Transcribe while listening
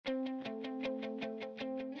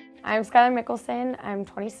I'm Skyler Mickelson, I'm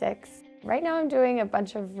 26. Right now I'm doing a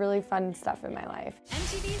bunch of really fun stuff in my life.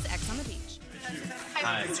 MTV's X on the Beach.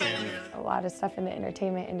 Hi, Tim. A lot of stuff in the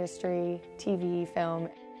entertainment industry, TV, film.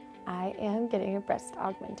 I am getting a breast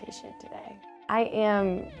augmentation today. I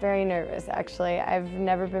am very nervous, actually. I've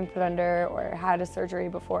never been put under or had a surgery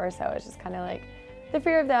before, so it's just kind of like the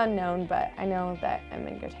fear of the unknown, but I know that I'm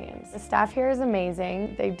in good hands. The staff here is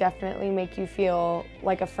amazing. They definitely make you feel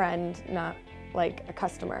like a friend, not like a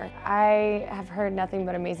customer. I have heard nothing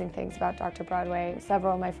but amazing things about Dr. Broadway.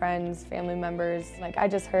 Several of my friends, family members, I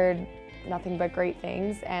just heard nothing but great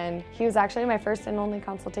things, and he was actually my first and only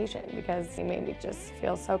consultation because he made me just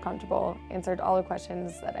feel so comfortable, answered all the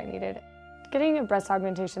questions that I needed. Getting a breast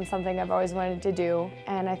augmentation is something I've always wanted to do,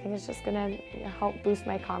 and I think it's just gonna help boost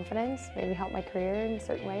my confidence, maybe help my career in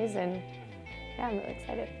certain ways, and yeah, I'm really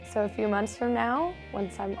excited. So a few months from now,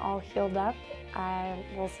 once I'm all healed up,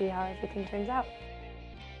 we'll see how everything turns out.